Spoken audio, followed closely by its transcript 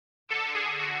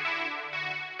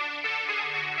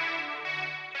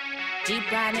Deep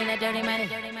ride in that dirty money.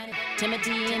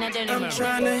 Timati in that dirty money. I'm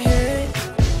trying to hit.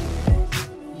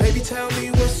 Baby, tell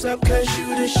me what's up, cause you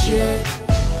the shit.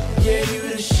 Yeah, you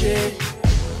the shit.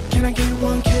 Can I get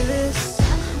one kiss?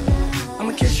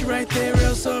 I'ma kiss you right there,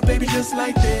 real soft, baby, just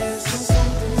like this.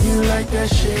 You like that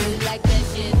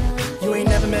shit. You ain't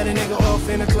never met a nigga off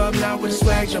in a club now with a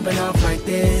swag jumping off like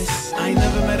this. I ain't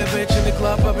never met a bitch in the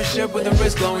club popping shit with a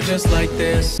wrist glowing just like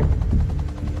this.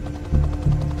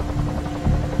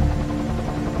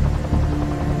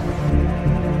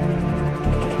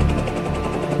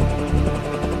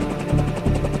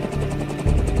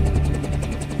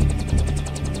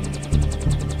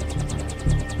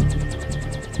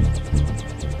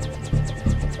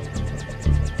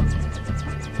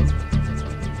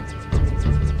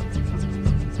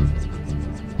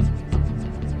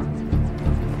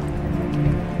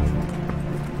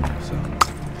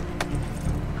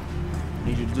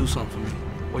 Need you to do something for me.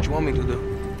 What you want me to do?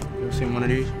 You ever seen one of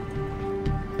these?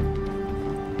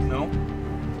 No?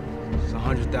 It's a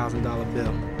 $100,000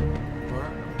 bill.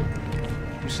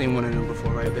 What? You seen one of them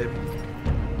before, right, baby?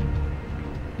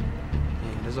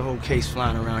 Yeah, there's a whole case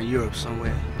flying around Europe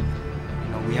somewhere.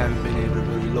 You know, we haven't been able to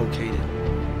really locate it.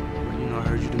 But, you know, I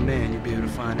heard you the man. You'll be able to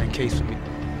find that case for me.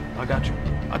 I got you.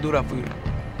 I'll do that for you.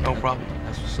 No problem.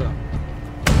 That's what's up.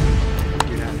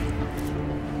 Get out of here.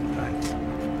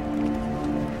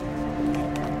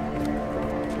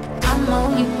 I'm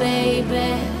on you,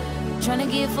 baby. Tryna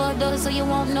get fucked up so you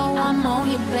won't know I'm on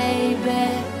you, baby.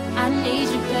 I need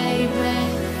you, baby.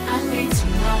 I need to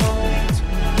know.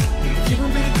 You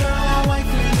gon' be the girl I wait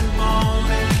for in the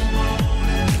morning.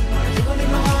 You gon'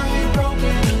 leave my heart here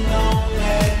broken and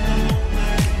lonely.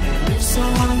 If so, I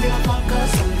don't give a fuck,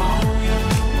 cause I'm on you.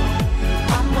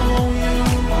 I'm on you.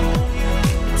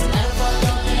 Tonight fuck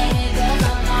up in the head, cause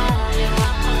I'm on you.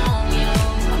 I'm on you.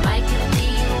 I might get to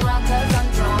you out, cause I'm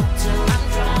drunk too. I'm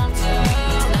drunk too.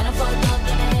 Tonight I fucked up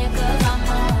in the head, cause I'm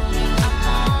on you. I'm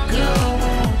on you. Girl, I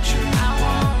want you. I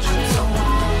want you. I'm so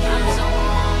on you. I'm so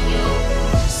on you.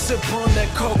 Sip on that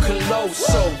Coca-Cola,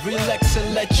 relax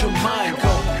and let your mind go.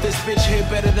 This bitch here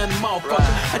better than a motherfucker.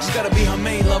 I just gotta be her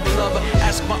main lover.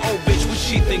 Ask my old bitch what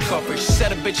she think of her. She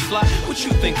said a bitch fly, what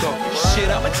you think of her? Shit,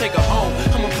 I'ma take her home.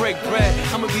 I'ma break bread.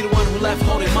 I'ma be the one who left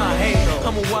holding my hand.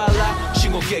 I'ma wild out, she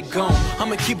gon' get gone.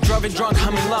 I'ma keep driving drunk,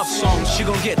 humming love songs. She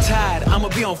gon' get tired, I'ma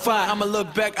be on fire. I'ma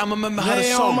look back, I'ma remember how the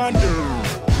Lay song. on my dirt.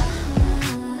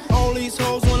 All these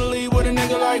hoes wanna leave with a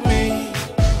nigga like me.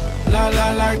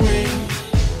 Like me.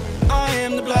 I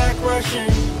am the Black Russian.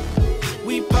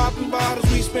 We popping bottles,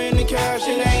 we spending cash,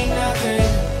 it ain't nothing.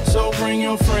 So bring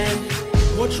your friend.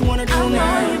 What you wanna do I'm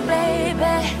now? on you,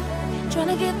 baby.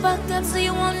 Tryna get fucked up so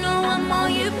you won't know I'm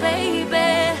on you, baby.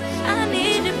 I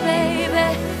need you,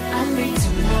 baby. I need to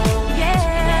know,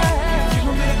 yeah. You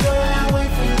gon' be the girl I wait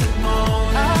for in the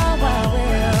morning. Oh, I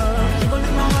will. You gon'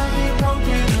 leave my heart here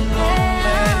broken and lonely.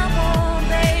 Yeah, I won't,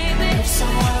 baby. If so, I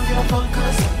don't give a fuck,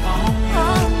 cause I'm on you.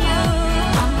 On you.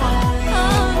 I'm on you. On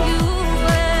you,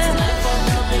 yeah. Tonight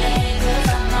fucked up in the head, cause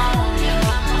I'm on you.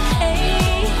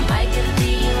 Hey. I might get to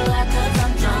you out, cause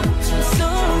I'm drunk too. So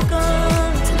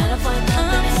gone. Tonight I fucked up in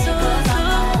the head, cause I'm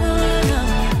on you,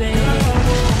 baby.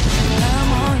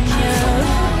 I'm on you.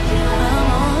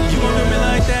 I'm on you. You gon' do me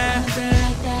like that?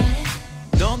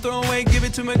 Don't throw away, give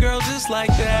it to my girl just like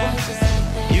that.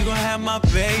 You gon' have my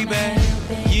baby.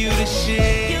 You the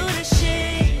shit. You the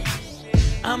shit.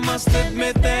 I must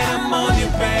admit that I'm on you,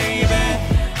 baby.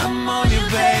 I'm on you,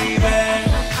 baby.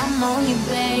 I'm on you,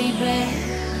 baby.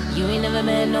 You ain't never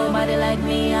met nobody like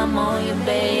me. I'm on you,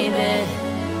 baby.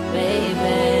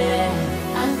 Baby.